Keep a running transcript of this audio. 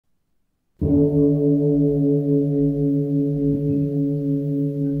May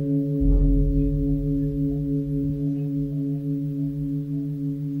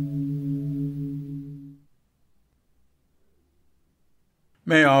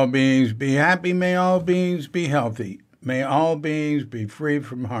all beings be happy. May all beings be healthy. May all beings be free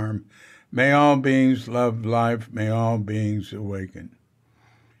from harm. May all beings love life. May all beings awaken.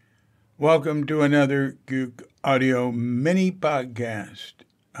 Welcome to another Cuke Audio mini podcast,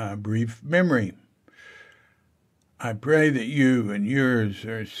 A Brief Memory. I pray that you and yours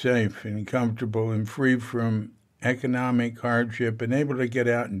are safe and comfortable and free from economic hardship and able to get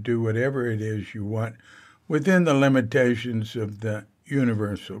out and do whatever it is you want within the limitations of the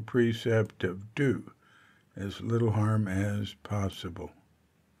universal precept of do as little harm as possible.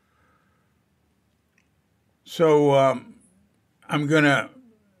 So I'm going to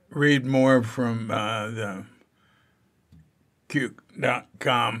read more from the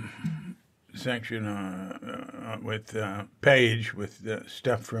Cuke.com section with page with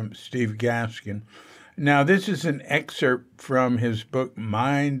stuff from Steve Gaskin. Now, this is an excerpt from his book,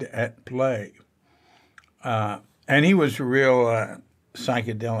 Mind at Play. And he was a real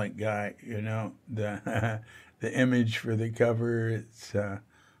psychedelic guy, you know. The image for the cover, it's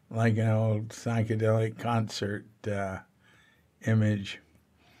like an old psychedelic concert image.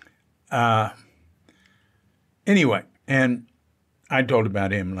 Anyway, and I told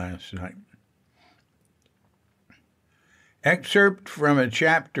about him last night. Excerpt from a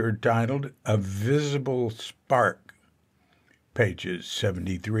chapter titled A Visible Spark, pages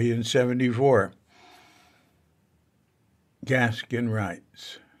 73 and 74. Gaskin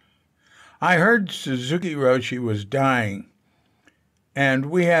writes, I heard Suzuki Roshi was dying, and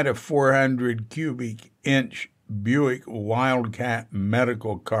we had a 400 cubic inch Buick Wildcat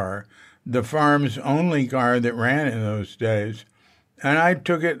medical car, the farm's only car that ran in those days, and I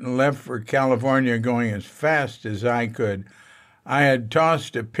took it and left for California going as fast as I could. I had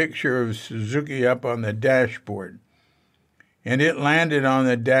tossed a picture of Suzuki up on the dashboard, and it landed on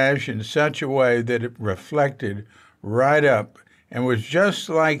the dash in such a way that it reflected right up and was just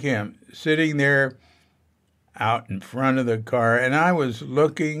like him, sitting there out in front of the car, and I was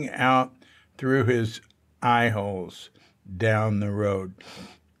looking out through his eye holes down the road.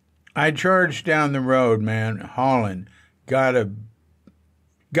 I charged down the road, man, hauling, got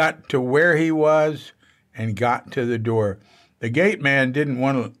to where he was and got to the door. The gate man didn't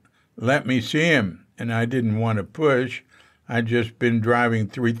want to let me see him, and I didn't want to push. I'd just been driving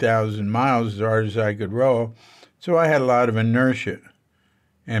 3,000 miles as hard as I could roll, so I had a lot of inertia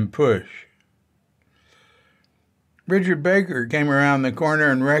and push. Richard Baker came around the corner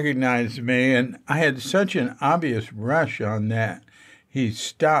and recognized me, and I had such an obvious rush on that. He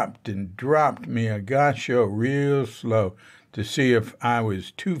stopped and dropped me a gacho real slow to see if I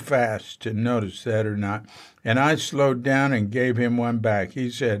was too fast to notice that or not, and I slowed down and gave him one back. He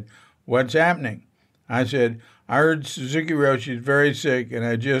said, "What's happening?" I said, "I heard Suzuki Roshi is very sick, and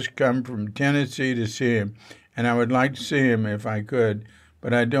I just come from Tennessee to see him, and I would like to see him if I could,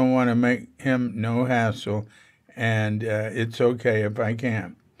 but I don't want to make him no hassle, and it's okay if I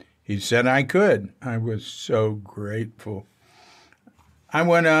can't." He said I could. I was so grateful. I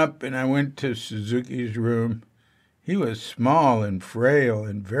went up and I went to Suzuki's room. He was small and frail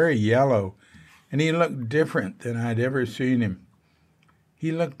and very yellow, and he looked different than I'd ever seen him.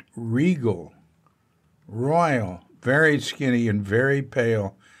 He looked regal, royal, very skinny and very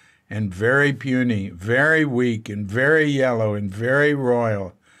pale, and very puny, very weak and very yellow and very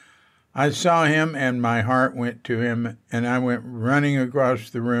royal. I saw him and my heart went to him, and I went running across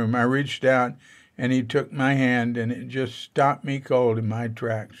the room. I reached out and he took my hand, and it just stopped me cold in my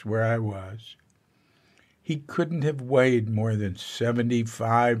tracks where I was. He couldn't have weighed more than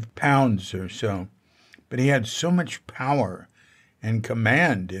 75 pounds or so, but he had so much power and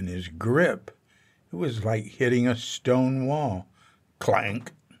command in his grip. It was like hitting a stone wall.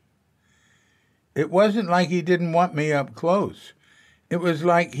 Clank. It wasn't like he didn't want me up close. It was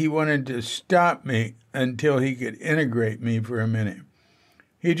like he wanted to stop me until he could integrate me for a minute.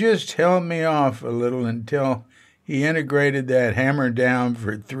 He just held me off a little until he integrated that hammer down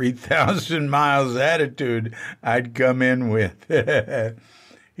for 3,000 miles attitude I'd come in with.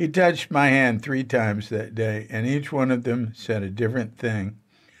 He touched my hand 3 times that day, and each one of them said a different thing.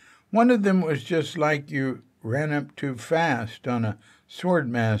 One of them was just like you ran up too fast on a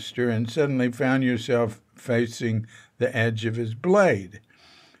swordmaster and suddenly found yourself facing the edge of his blade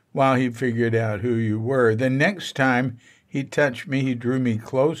while he figured out who you were. The next time he touched me, he drew me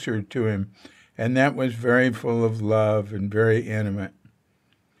closer to him, and that was very full of love and very intimate.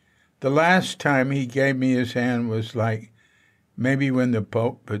 The last time he gave me his hand was like Maybe when the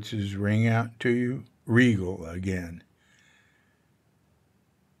Pope puts his ring out to you, regal again.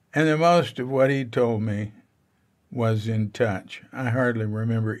 And the most of what he told me was in touch. I hardly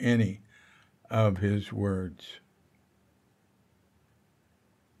remember any of his words.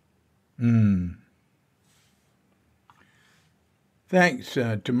 Thanks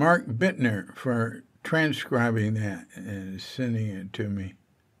to Mark Bittner for transcribing that and sending it to me.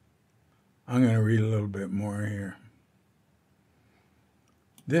 I'm going to read a little bit more here.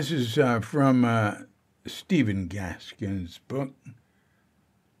 This is from Stephen Gaskin's book,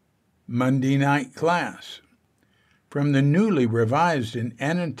 Monday Night Class, from the newly revised and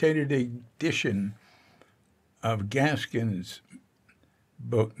annotated edition of Gaskin's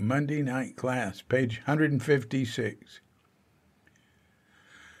book, Monday Night Class, page 156.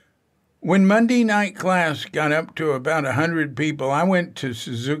 When Monday Night Class got up to about 100 people, I went to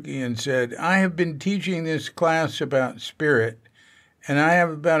Suzuki and said, I have been teaching this class about spirit, and I have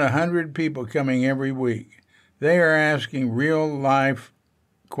about 100 people coming every week. They are asking real-life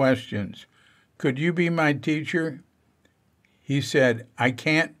questions. Could you be my teacher? He said, I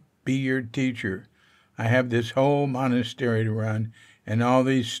can't be your teacher. I have this whole monastery to run and all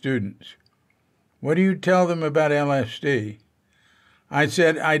these students. What do you tell them about LSD? I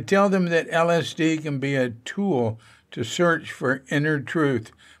said, I tell them that LSD can be a tool to search for inner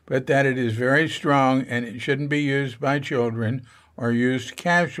truth, but that it is very strong and it shouldn't be used by children or used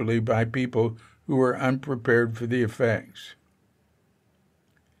casually by people who are unprepared for the effects.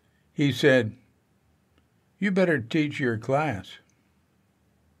 He said, you better teach your class.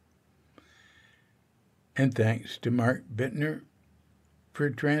 And thanks to Mark Bittner for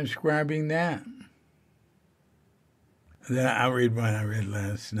transcribing that. Then I'll read one I read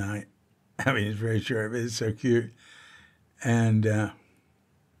last night. I mean, it's very short, but it's so cute. And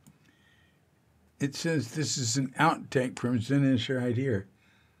it says this is an outtake from Zinnish right here.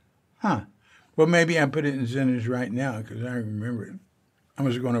 Well, maybe I put it in Zinnish right now because I remember it. I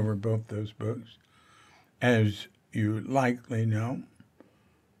was going over both those books. As you likely know,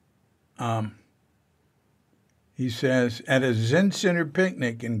 he says, at a Zen Center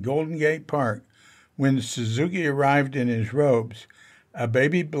picnic in Golden Gate Park, when Suzuki arrived in his robes, a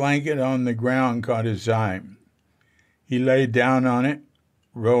baby blanket on the ground caught his eye. He lay down on it,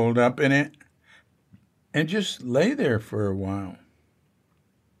 rolled up in it, and just lay there for a while.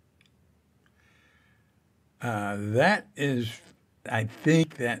 That is, I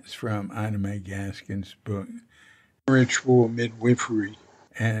think that's from Anime Gaskin's book, Ritual Midwifery,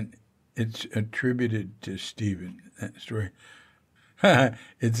 and it's attributed to Stephen, that story.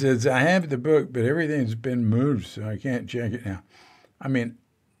 It says, I have the book, but everything's been moved, so I can't check it now. I mean,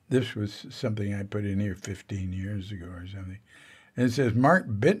 this was something I put in here 15 years ago or something. And it says, Mark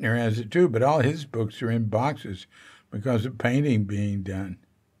Bittner has it too, but all his books are in boxes because of painting being done.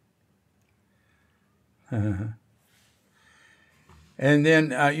 And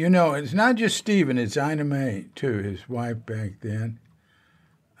then, it's not just Stephen, it's Ina May, too, his wife back then.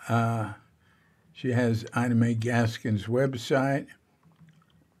 She has Ina May Gaskin's website.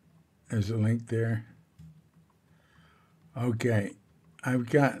 There's a link there. Okay, I've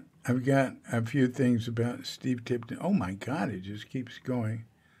got a few things about Steve Tipton. Oh my God, it just keeps going.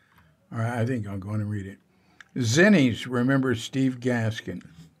 All right, I think I'll go on and read it. Zennies remember Steve Gaskin.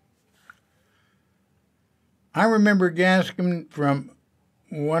 I remember Gaskin from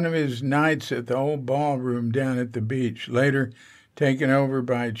one of his nights at the old ballroom down at the beach, later taken over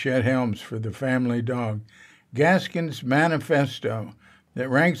by Chet Helms for the family dog. Gaskin's manifesto that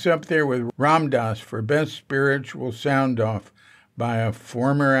ranks up there with Ram Dass for best spiritual sound-off by a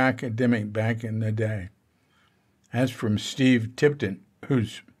former academic back in the day. That's from Steve Tipton,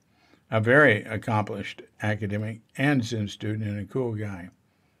 who's a very accomplished academic and Zen student and a cool guy.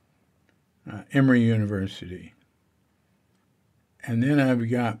 Emory University. And then I've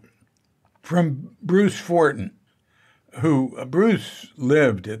got from Bruce Fortin, who Bruce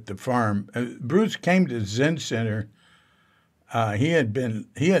lived at the farm. Bruce came to Zen Center. He had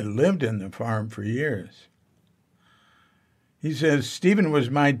lived in the farm for years. He says, Stephen was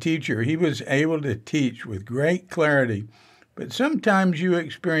my teacher. He was able to teach with great clarity, but sometimes you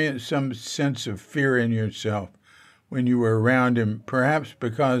experience some sense of fear in yourself when you were around him, perhaps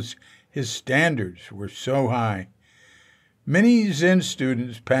because his standards were so high. Many Zen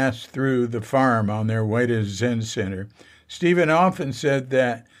students passed through the farm on their way to Zen Center. Stephen often said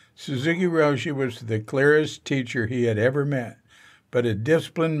that Suzuki Roshi was the clearest teacher he had ever met, but a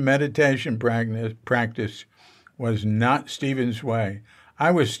disciplined meditation practice was not Stephen's way.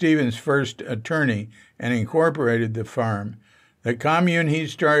 I was Stephen's first attorney and incorporated the farm. The commune he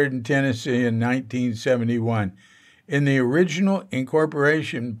started in Tennessee in 1971. In the original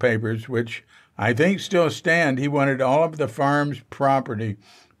incorporation papers, which I think still stand, he wanted all of the farm's property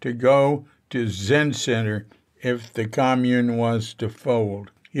to go to Zen Center if the commune was to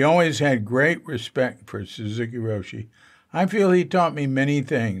fold. He always had great respect for Suzuki Roshi. I feel he taught me many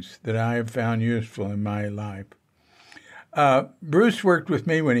things that I have found useful in my life. Bruce worked with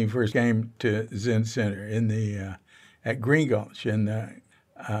me when he first came to Zen Center at Green Gulch. He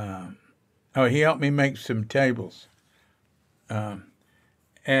helped me make some tables. He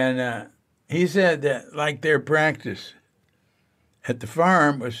said that, like, their practice at the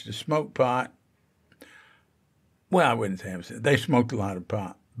farm was to smoke pot. Well, I wouldn't say they smoked a lot of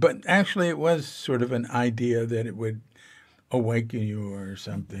pot, but actually it was sort of an idea that it would awaken you or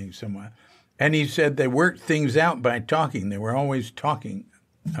something somewhat. And he said they worked things out by talking. They were always talking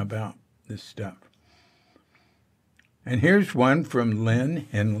about this stuff. And here's one from Lynn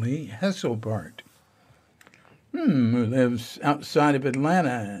Henley Hesselbart, who lives outside of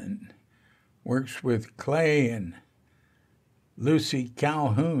Atlanta and works with Clay and Lucy Bennett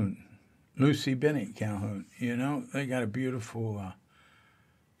Calhoun. You know, they got a beautiful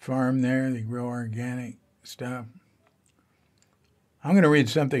farm there. They grow organic stuff. I'm going to read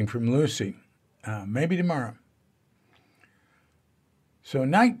something from Lucy, maybe tomorrow. So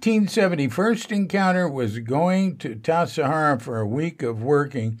 1970, first encounter was going to Tassajara for a week of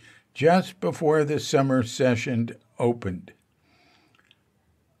working just before the summer session opened.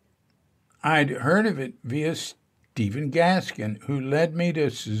 I'd heard of it via Stephen Gaskin, who led me to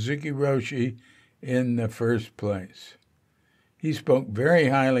Suzuki Roshi in the first place. He spoke very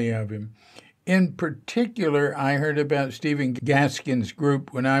highly of him. In particular, I heard about Stephen Gaskin's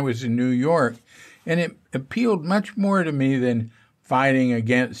group when I was in New York, and it appealed much more to me than fighting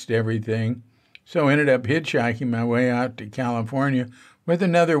against everything. So I ended up hitchhiking my way out to California with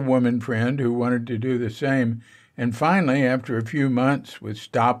another woman friend who wanted to do the same. And finally, after a few months with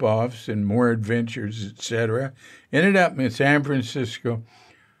stop-offs and more adventures, etc., ended up in San Francisco,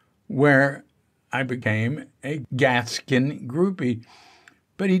 where I became a Gaskin groupie.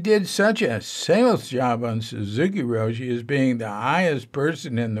 But he did such a sales job on Suzuki Roshi as being the highest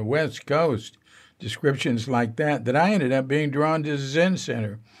person in the West Coast, descriptions like that, that I ended up being drawn to Zen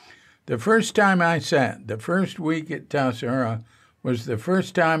Center. The first time I sat, the first week at Tassajara, was the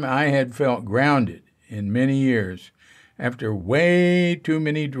first time I had felt grounded in many years, after way too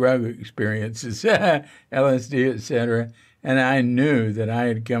many drug experiences, LSD, etc., and I knew that I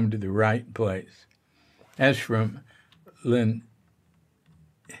had come to the right place. As from Lynn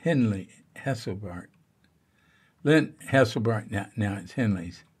Henley Hesselbart. Lynn Hesselbart, now it's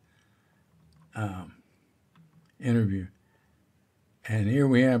Henley's interview. And here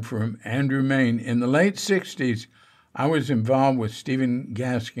we have from Andrew Main. In the late 60s, I was involved with Stephen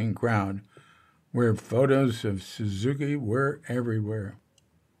Gaskin crowd, where photos of Suzuki were everywhere.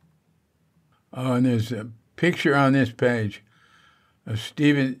 Oh, and there's a picture on this page of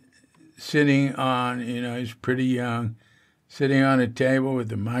Stephen sitting on, he's pretty young, sitting on a table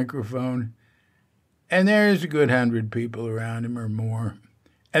with a microphone, and there's a good 100 people around him or more,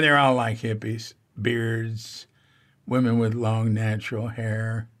 and they're all like hippies, beards, women with long natural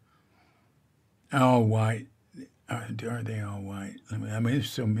hair, all white. Are they all white? I mean, there's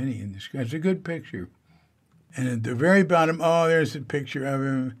so many in this. It's a good picture. And at the very bottom, there's a picture of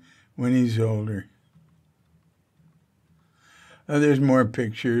him when he's older. There's more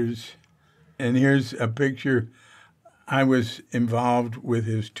pictures. And here's a picture. I was involved with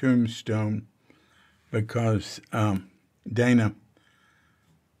his tombstone because Dana,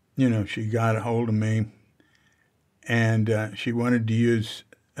 she got a hold of me, and she wanted to use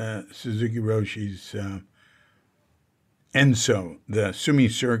Suzuki Roshi's Enso, the Sumi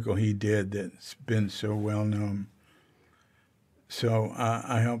Circle he did that's been so well known. So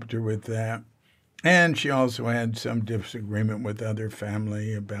I helped her with that. And she also had some disagreement with other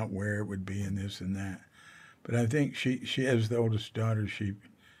family about where it would be and this and that. But I think she as the oldest daughter, she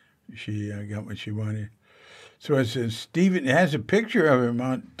got what she wanted. So it says Stephen, it has a picture of him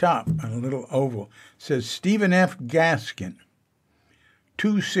on top on a little oval. It says Stephen F. Gaskin,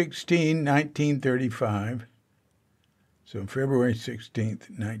 2/16/1935. So February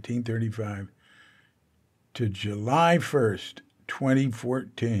 16th, 1935 to July 1st,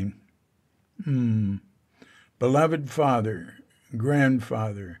 2014. Beloved father,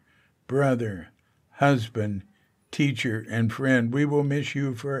 grandfather, brother, husband, teacher, and friend, we will miss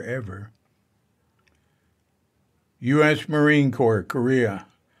you forever. U.S. Marine Corps, Korea,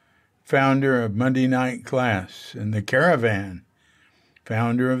 founder of Monday Night Class and The Caravan,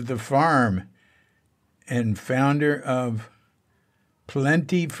 founder of The Farm, and founder of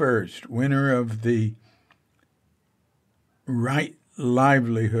Plenty First, winner of the Right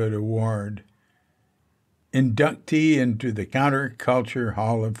Livelihood Award, inductee into the Counterculture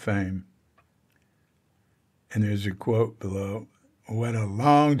Hall of Fame. And there's a quote below, "What a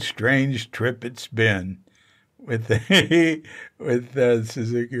long, strange trip it's been," with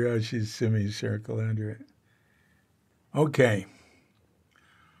Suzuki Roshi's semicircle under it. Okay.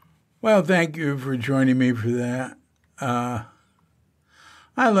 Well, thank you for joining me for that.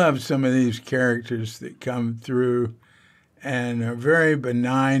 I love some of these characters that come through and are very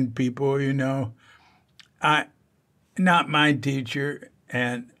benign people, you know. Not my teacher,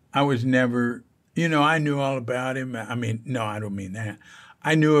 and I was never, you know, I knew all about him. I mean, no, I don't mean that.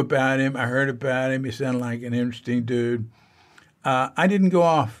 I knew about him. I heard about him. He sounded like an interesting dude. I didn't go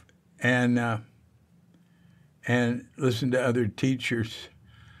off and listen to other teachers.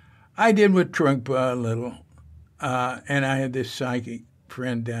 I did with Trungpa a little, and I had this psychic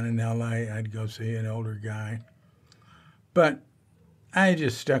friend down in L.A. I'd go see an older guy. But I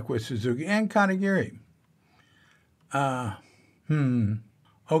just stuck with Suzuki and Katagiri.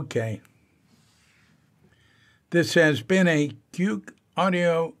 Okay. This has been a Cuke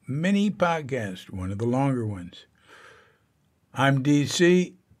Audio mini podcast, one of the longer ones. I'm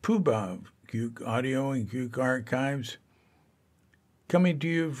DC Poobah of Cuke Audio and Cuke Archives, coming to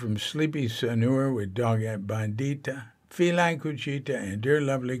you from Sleepy Sanur with Dogette Bandita, Feline Cuchita, and dear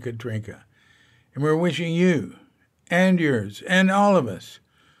lovely Katrinka. And we're wishing you and yours and all of us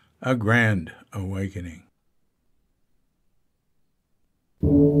a grand awakening.